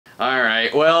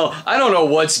Alright, well, I don't know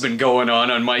what's been going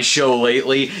on my show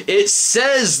lately. It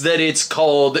says that it's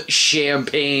called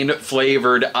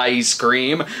champagne-flavored ice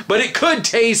cream, but it could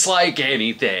taste like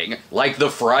anything. Like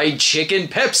the fried chicken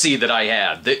Pepsi that I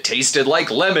had that tasted like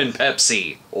lemon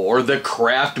Pepsi. Or the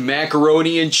Kraft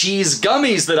macaroni and cheese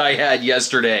gummies that I had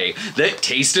yesterday that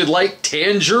tasted like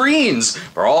tangerines.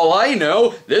 For all I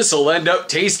know, this'll end up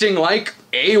tasting like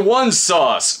A1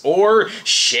 sauce or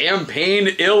Champagne,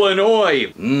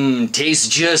 Illinois. Tastes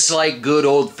just like good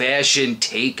old-fashioned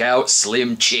takeout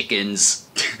slim chickens.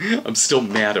 I'm still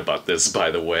mad about this,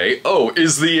 by the way. Oh,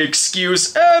 is the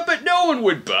excuse, but no one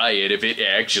would buy it if it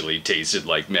actually tasted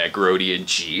like macaroni and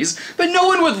cheese. But no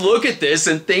one would look at this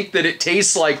and think that it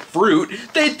tastes like fruit.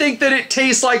 They'd think that it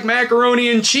tastes like macaroni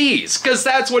and cheese, because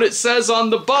that's what it says on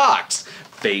the box.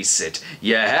 Face it,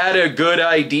 you had a good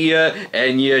idea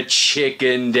and you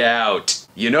chickened out.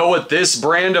 You know what this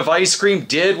brand of ice cream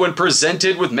did when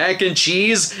presented with mac and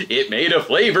cheese? It made a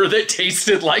flavor that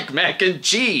tasted like mac and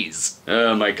cheese.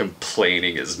 My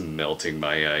complaining is melting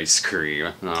my ice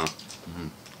cream. Oh.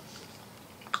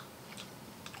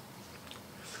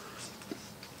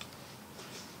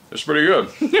 That's pretty good.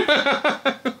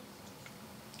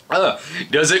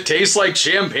 Does it taste like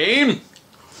champagne?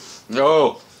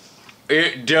 No.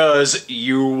 It does.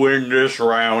 You win this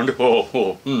round.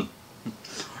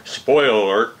 Spoiler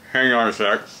alert. Hang on a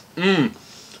sec.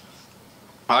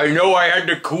 I know I had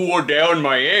to cool down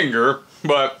my anger,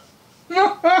 but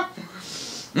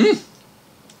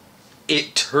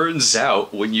it turns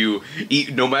out when you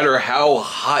eat, no matter how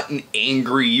hot and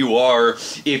angry you are,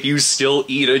 if you still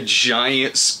eat a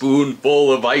giant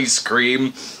spoonful of ice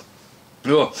cream,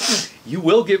 you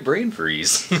will get brain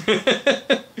freeze.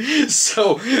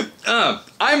 So,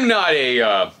 I'm not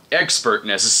a expert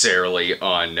necessarily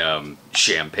on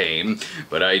champagne,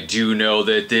 but I do know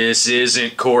that this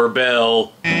isn't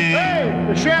Corbel. Hey,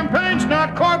 the champagne's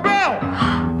not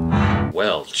Corbel!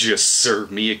 Well, just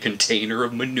serve me a container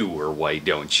of manure, why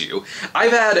don't you?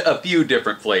 I've had a few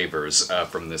different flavors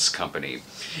from this company.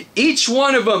 Each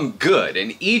one of them good,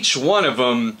 and each one of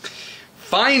them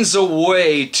finds a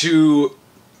way to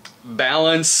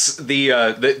balance the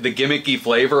gimmicky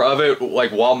flavor of it,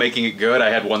 like, while making it good. I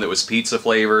had one that was pizza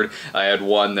flavored, I had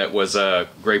one that was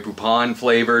Grey Poupon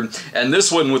flavored, and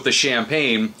this one with the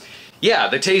champagne, yeah,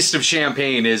 the taste of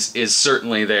champagne is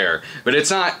certainly there, but it's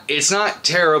not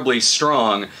terribly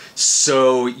strong,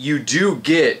 so you do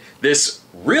get this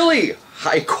really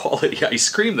high quality ice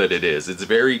cream that it is. It's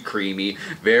very creamy,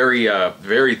 very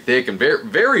very thick, and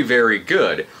very very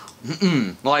good.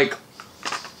 Like,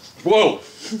 whoa.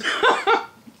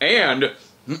 And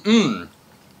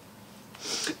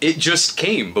it just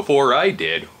came before I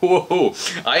did. Whoa,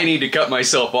 I need to cut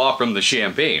myself off from the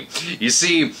champagne. You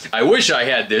see, I wish I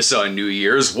had this on New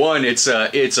Year's. One, it's a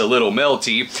little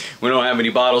melty. We don't have any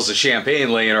bottles of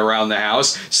champagne laying around the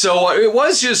house. So it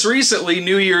was just recently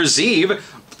New Year's Eve.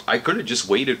 I could have just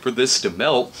waited for this to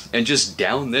melt and just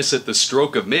down this at the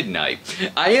stroke of midnight.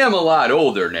 I am a lot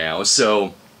older now,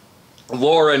 so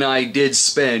Laura and I did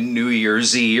spend New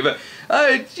Year's Eve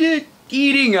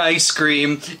eating ice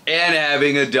cream and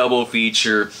having a double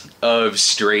feature of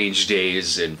Strange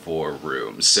Days in 4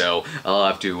 Rooms. So I'll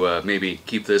have to maybe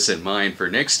keep this in mind for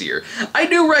next year. I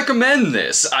do recommend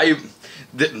this.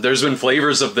 There's been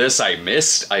flavors of this I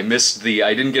missed. I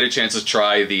didn't get a chance to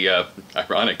try the,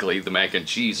 ironically, the mac and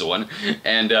cheese one.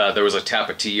 And there was a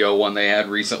Tapatio one they had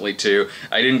recently too.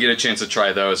 I didn't get a chance to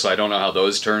try those, so I don't know how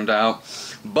those turned out.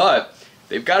 But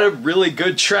they've got a really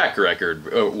good track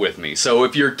record with me. So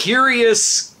if you're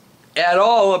curious at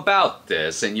all about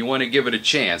this and you want to give it a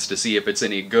chance to see if it's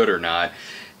any good or not,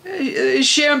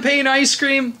 champagne ice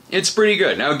cream, it's pretty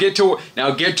good. Now get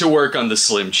to work on the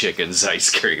Slim Chickens ice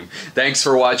cream. Thanks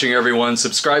for watching, everyone.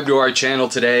 Subscribe to our channel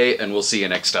today, and we'll see you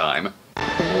next time.